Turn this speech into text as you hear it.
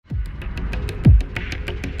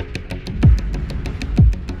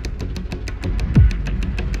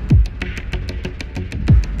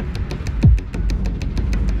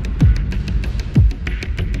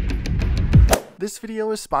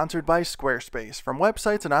video is sponsored by Squarespace. From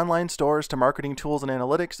websites and online stores to marketing tools and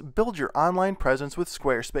analytics, build your online presence with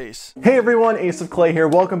Squarespace. Hey everyone, Ace of Clay here.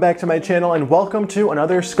 Welcome back to my channel and welcome to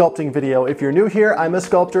another sculpting video. If you're new here, I'm a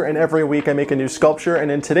sculptor and every week I make a new sculpture,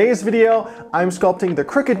 and in today's video, I'm sculpting the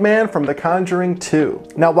Crooked Man from The Conjuring 2.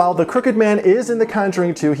 Now while the Crooked Man is in The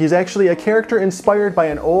Conjuring 2, he's actually a character inspired by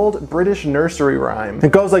an old British nursery rhyme.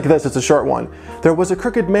 It goes like this, it's a short one. There was a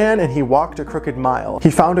crooked man and he walked a crooked mile.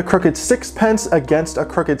 He found a crooked sixpence against a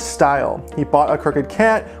crooked stile. He bought a crooked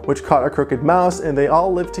cat, which caught a crooked mouse, and they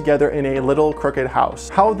all lived together in a little crooked house.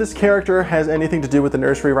 How this character has anything to do with the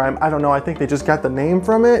nursery rhyme, I don't know. I think they just got the name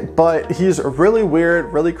from it, but he's really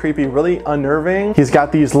weird, really creepy, really unnerving. He's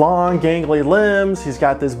got these long, gangly limbs. He's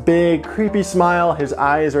got this big, creepy smile. His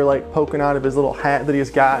eyes are like poking out of his little hat that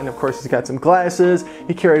he's got, and of course he's got some glasses.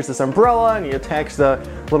 He carries this umbrella, and he attacks the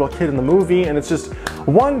little kid in the movie, and it's just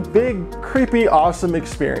one big, creepy, awesome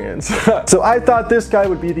experience. So I thought this guy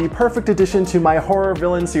would be the perfect addition to my horror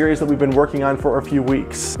villain series that we've been working on for a few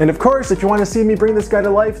weeks. And of course, if you want to see me bring this guy to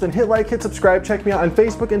life, then hit like, hit subscribe, check me out on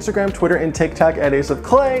Facebook, Instagram, Twitter, and TikTok at Ace of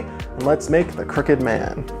Clay, and let's make the Crooked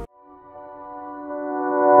Man.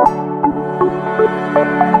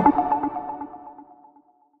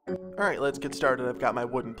 Alright, let's get started. I've got my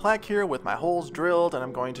wooden plaque here with my holes drilled, and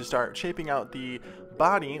I'm going to start shaping out the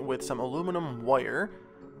body with some aluminum wire.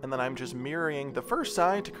 And then I'm just mirroring the first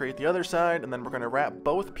side to create the other side, and then we're going to wrap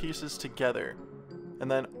both pieces together. And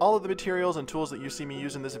then all of the materials and tools that you see me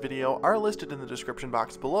use in this video are listed in the description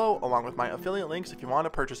box below, along with my affiliate links if you want to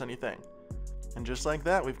purchase anything. And just like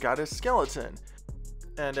that, we've got a skeleton.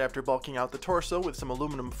 And after bulking out the torso with some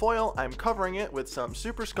aluminum foil, I'm covering it with some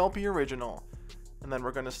Super Sculpey Original. And then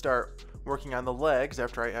we're going to start working on the legs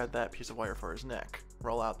after I add that piece of wire for his neck.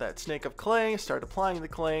 Roll out that snake of clay, start applying the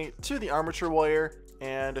clay to the armature wire,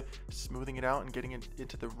 and smoothing it out and getting it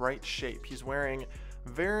into the right shape. He's wearing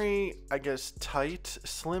very, I guess, tight,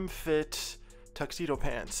 slim fit tuxedo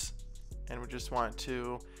pants. And we just want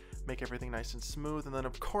to make everything nice and smooth. And then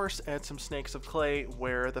of course add some snakes of clay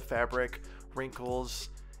where the fabric wrinkles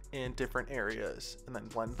in different areas. And then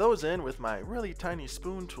blend those in with my really tiny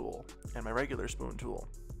spoon tool and my regular spoon tool.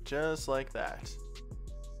 Just like that.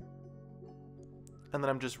 And then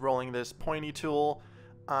I'm just rolling this pointy tool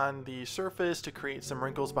on the surface to create some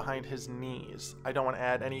wrinkles behind his knees. I don't want to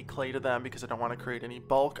add any clay to them because I don't want to create any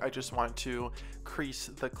bulk. I just want to crease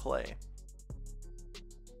the clay.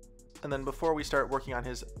 And then before we start working on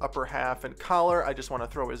his upper half and collar, I just want to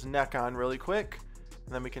throw his neck on really quick.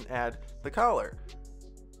 And then we can add the collar.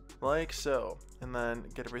 Like so. And then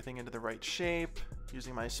get everything into the right shape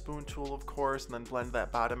using my spoon tool, of course, and then blend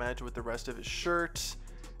that bottom edge with the rest of his shirt.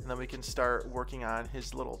 And then we can start working on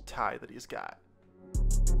his little tie that he's got.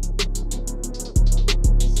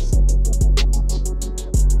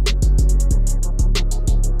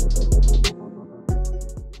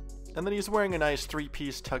 And then he's wearing a nice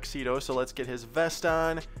three-piece tuxedo, so let's get his vest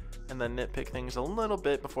on and then nitpick things a little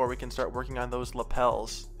bit before we can start working on those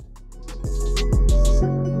lapels.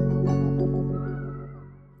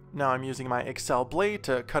 Now I'm using my Excel blade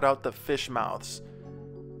to cut out the fish mouths.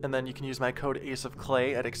 And then you can use my code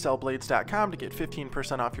ACEOFCLAY at excelblades.com to get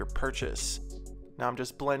 15% off your purchase. Now I'm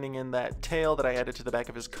just blending in that tail that I added to the back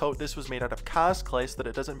of his coat. This was made out of cosplay so that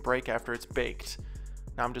it doesn't break after it's baked.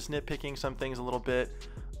 Now I'm just nitpicking some things a little bit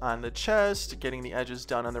on the chest, getting the edges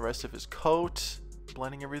done on the rest of his coat,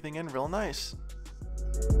 blending everything in real nice.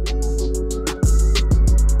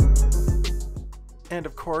 And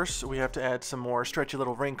of course, we have to add some more stretchy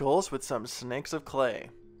little wrinkles with some snakes of clay.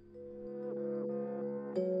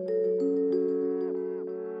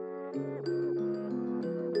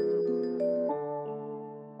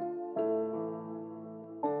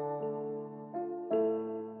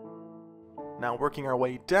 Now working our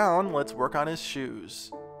way down, let's work on his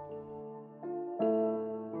shoes.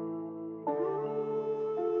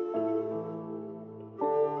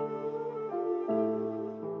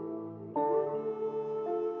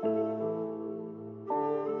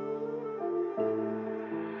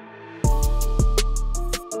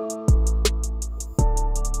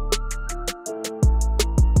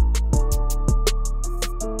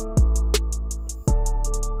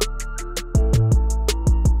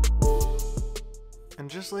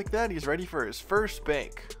 Just like that, he's ready for his first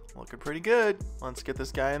bake. Looking pretty good. Let's get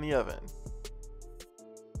this guy in the oven.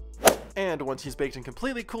 And once he's baked and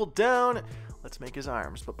completely cooled down, let's make his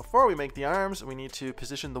arms. But before we make the arms, we need to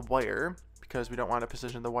position the wire, because we don't want to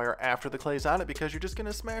position the wire after the clay's on it, because you're just going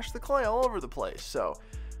to smash the clay all over the place. So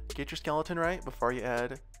get your skeleton right before you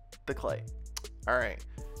add the clay. Alright,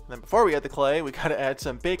 and then before we add the clay, we got to add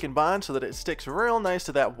some bacon bond so that it sticks real nice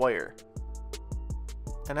to that wire.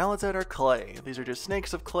 And now let's add our clay. These are just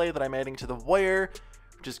snakes of clay that I'm adding to the wire.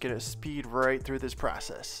 We're just gonna speed right through this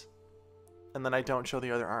process. And then I don't show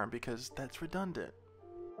the other arm because that's redundant.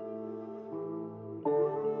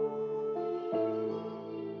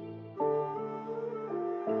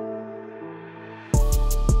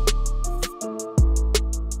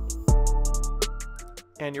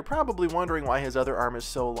 And you're probably wondering why his other arm is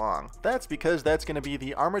so long. That's because that's going to be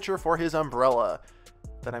the armature for his umbrella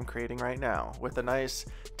that I'm creating right now, with a nice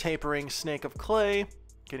tapering snake of clay,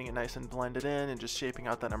 getting it nice and blended in and just shaping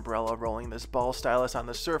out that umbrella, rolling this ball stylus on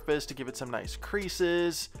the surface to give it some nice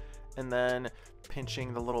creases, and then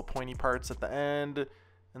pinching the little pointy parts at the end.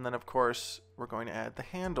 And then of course we're going to add the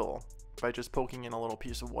handle by just poking in a little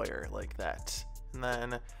piece of wire like that. And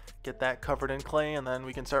then get that covered in clay, and then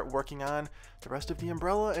we can start working on the rest of the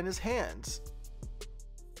umbrella and his hands.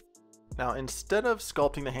 Now, instead of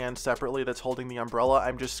sculpting the hand separately that's holding the umbrella,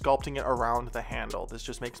 I'm just sculpting it around the handle. This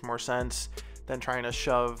just makes more sense than trying to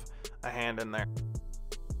shove a hand in there.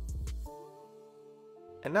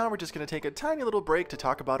 And now we're just going to take a tiny little break to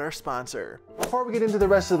talk about our sponsor. Before we get into the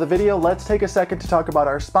rest of the video, let's take a second to talk about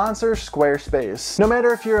our sponsor, Squarespace. No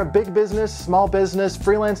matter if you're a big business, small business,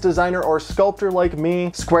 freelance designer, or sculptor like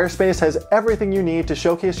me, Squarespace has everything you need to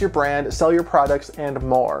showcase your brand, sell your products, and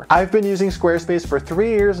more. I've been using Squarespace for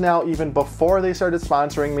 3 years now, even before they started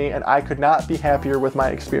sponsoring me, and I could not be happier with my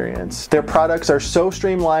experience. Their products are so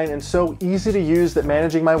streamlined and so easy to use that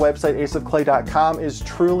managing my website, aceofclay.com, is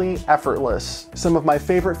truly effortless. Some of my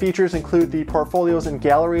favorite features include the portfolios and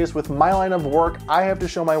galleries. With my line of work, I have to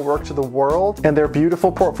show my work to the world, and their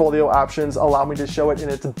beautiful portfolio options allow me to show it in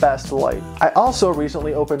its best light. I also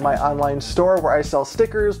recently opened my online store where I sell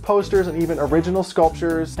stickers, posters, and even original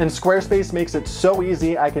sculptures, and Squarespace makes it so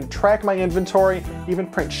easy. I can track my inventory, even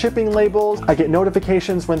print shipping labels, I get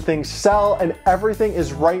notifications when things sell, and everything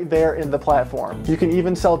is right there in the platform. You can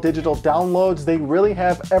even sell digital downloads. They really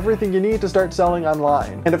have everything you need to start selling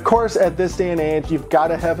online. And of course, at this day and age, you've got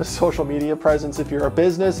to have a social media presence if you're a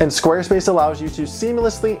business, and Squarespace allows you to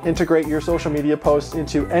seamlessly integrate your social media posts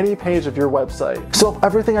into any page of your website. So if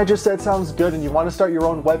everything I just said sounds good and you want to start your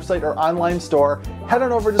own website or online store, head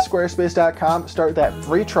on over to squarespace.com, start that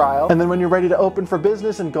free trial, and then when you're ready to open for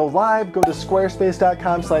business and go live, go to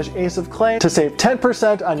squarespace.com/aceofclay to save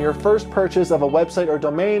 10% on your first purchase of a website or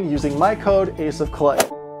domain using my code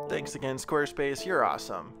aceofclay. Thanks again, Squarespace, you're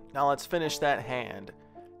awesome. Now let's finish that hand.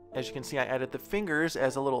 As you can see, I added the fingers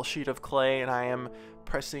as a little sheet of clay, and I am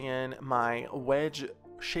pressing in my wedge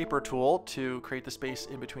shaper tool to create the space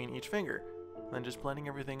in between each finger. And then just blending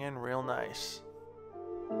everything in real nice.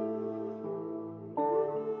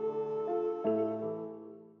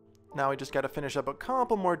 Now we just got to finish up a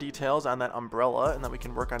couple more details on that umbrella, and then we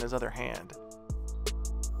can work on his other hand.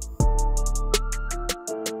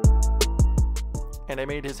 And I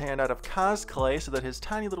made his hand out of cos clay so that his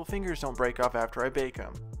tiny little fingers don't break off after I bake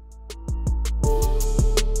them.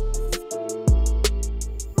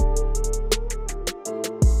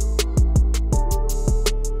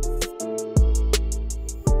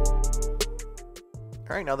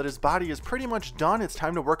 Alright, now that his body is pretty much done, it's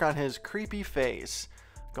time to work on his creepy face.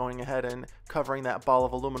 Going ahead and covering that ball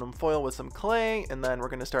of aluminum foil with some clay, and then we're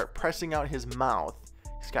going to start pressing out his mouth.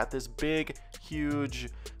 He's got this big, huge,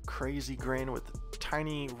 crazy grin with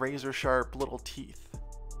tiny, razor-sharp little teeth.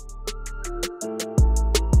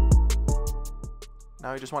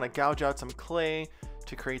 Now we just want to gouge out some clay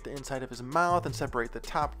to create the inside of his mouth and separate the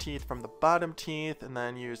top teeth from the bottom teeth, and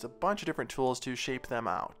then use a bunch of different tools to shape them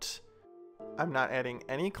out. I'm not adding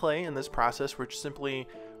any clay in this process. We're just simply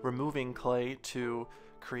removing clay to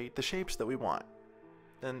create the shapes that we want.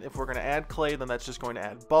 And if we're going to add clay, then that's just going to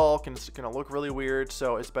add bulk, and it's going to look really weird,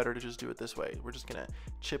 so it's better to just do it this way. We're just going to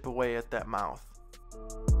chip away at that mouth.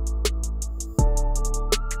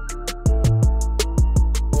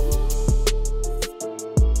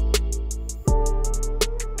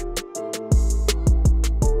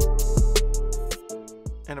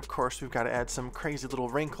 And of course, we've got to add some crazy little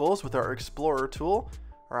wrinkles with our Explorer tool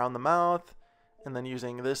around the mouth, and then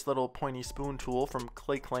using this little pointy spoon tool from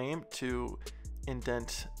Clay Claim to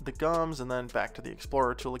indent the gums, and then back to the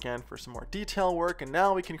Explorer tool again for some more detail work. And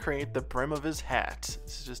now we can create the brim of his hat.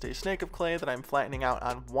 This is just a snake of clay that I'm flattening out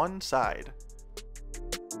on one side.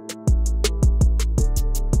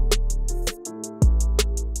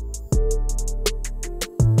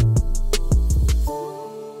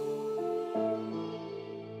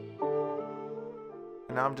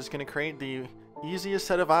 And now I'm just going to create the easiest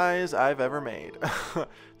set of eyes I've ever made.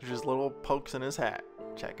 There's just little pokes in his hat.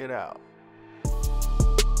 Check it out.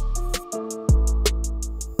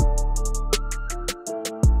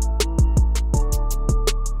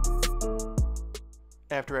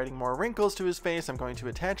 After adding more wrinkles to his face, I'm going to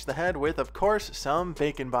attach the head with, of course, some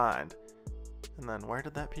Bacon Bond. And then where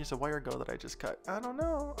did that piece of wire go that I just cut? I don't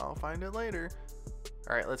know. I'll find it later.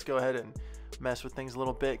 All right, let's go ahead and mess with things a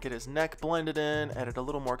little bit, get his neck blended in, added a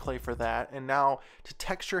little more clay for that. And now to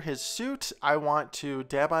texture his suit, I want to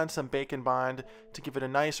dab on some Bacon Bond to give it a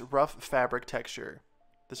nice rough fabric texture.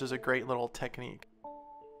 This is a great little technique.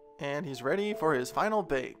 And he's ready for his final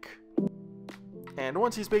bake. And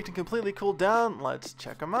once he's baked and completely cooled down, let's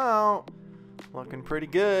check him out. Looking pretty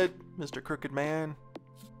good, Mr. Crooked Man.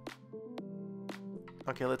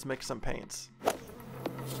 Okay, let's mix some paints.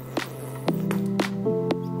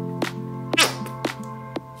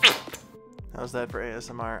 How's that for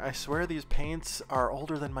ASMR? I swear these paints are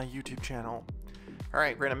older than my YouTube channel. All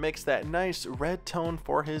right, we're gonna mix that nice red tone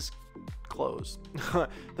for his clothes.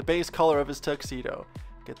 The base color of his tuxedo.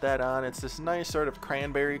 Get that on. It's this nice sort of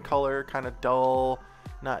cranberry color, kind of dull,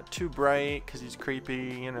 not too bright because he's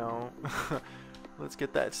creepy, you know. Let's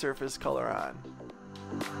get that surface color on.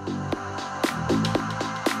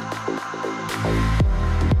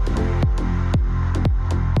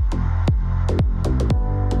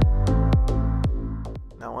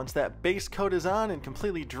 Now once that base coat is on and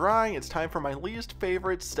completely dry, it's time for my least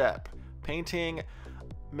favorite step, painting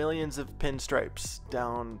millions of pinstripes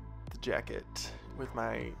down the jacket with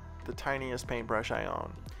the tiniest paintbrush I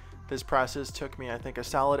own. This process took me, I think, a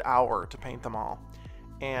solid hour to paint them all.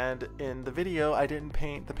 And in the video, I didn't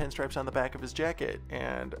paint the pinstripes on the back of his jacket,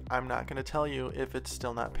 and I'm not going to tell you if it's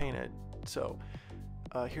still not painted. So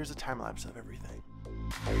here's a time lapse of everything.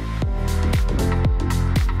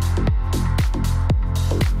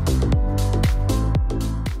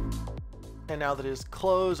 And now that his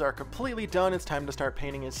clothes are completely done, it's time to start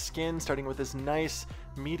painting his skin, starting with this nice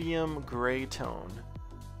medium gray tone.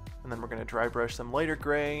 And then we're going to dry brush some lighter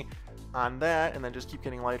gray on that, and then just keep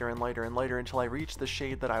getting lighter and lighter and lighter until I reach the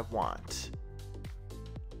shade that I want.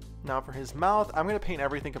 Now for his mouth, I'm going to paint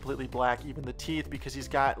everything completely black, even the teeth, because he's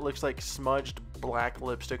got, looks like smudged black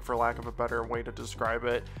lipstick, for lack of a better way to describe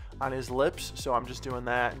it, on his lips. So I'm just doing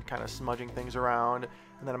that and kind of smudging things around.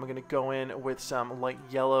 And then I'm going to go in with some light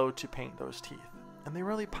yellow to paint those teeth. And they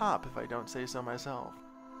really pop, if I don't say so myself.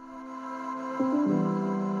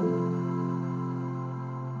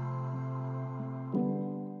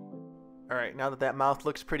 Alright, now that that mouth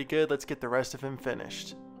looks pretty good, let's get the rest of him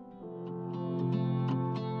finished.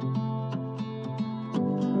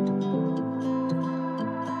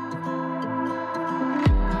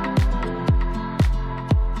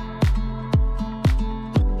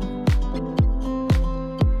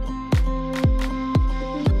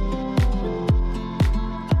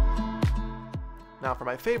 Now for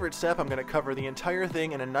my favorite step, I'm going to cover the entire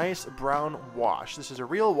thing in a nice brown wash. This is a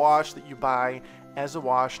real wash that you buy as a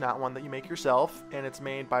wash, not one that you make yourself, and it's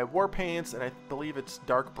made by War Paints, and I believe it's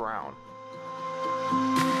dark brown.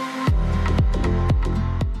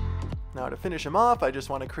 Now to finish him off, I just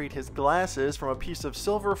want to create his glasses from a piece of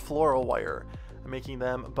silver floral wire. I'm making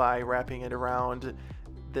them by wrapping it around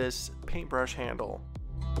this paintbrush handle.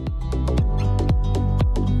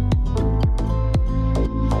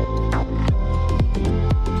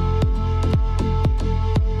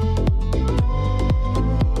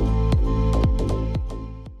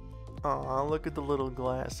 Aw, look at the little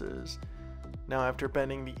glasses. Now after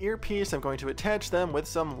bending the earpiece, I'm going to attach them with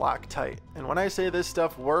some Loctite. And when I say this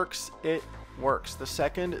stuff works, it works. The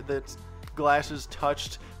second that glasses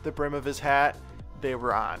touched the brim of his hat, they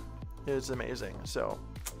were on. It's amazing. So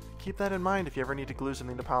keep that in mind if you ever need to glue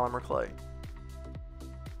something to polymer clay.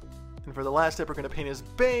 And for the last step, we're going to paint his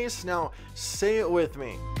base. Now, say it with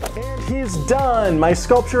me. And he's done! My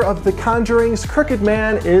sculpture of the Conjuring's Crooked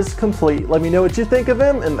Man is complete. Let me know what you think of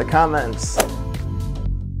him in the comments.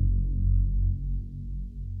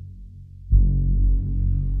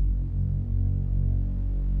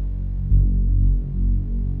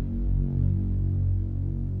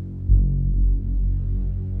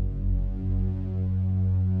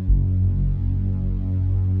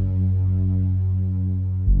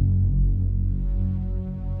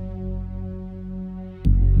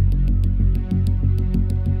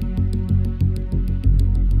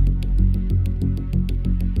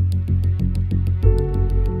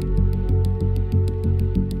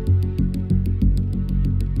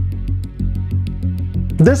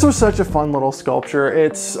 This was such a fun little sculpture.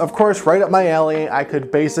 It's, of course, right up my alley. I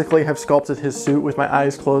could basically have sculpted his suit with my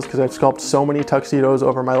eyes closed because I've sculpted so many tuxedos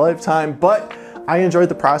over my lifetime, but I enjoyed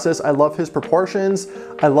the process. I love his proportions.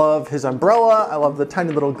 I love his umbrella. I love the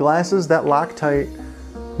tiny little glasses. That Loctite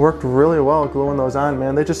Worked really well gluing those on,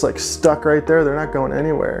 man. They just like stuck right there. They're not going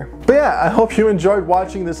anywhere. But yeah, I hope you enjoyed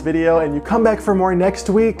watching this video and you come back for more next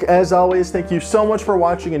week. As always, thank you so much for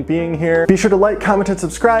watching and being here. Be sure to like, comment, and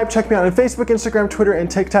subscribe. Check me out on Facebook, Instagram, Twitter, and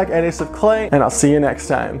TikTok at Ace of Clay, and I'll see you next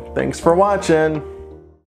time. Thanks for watching.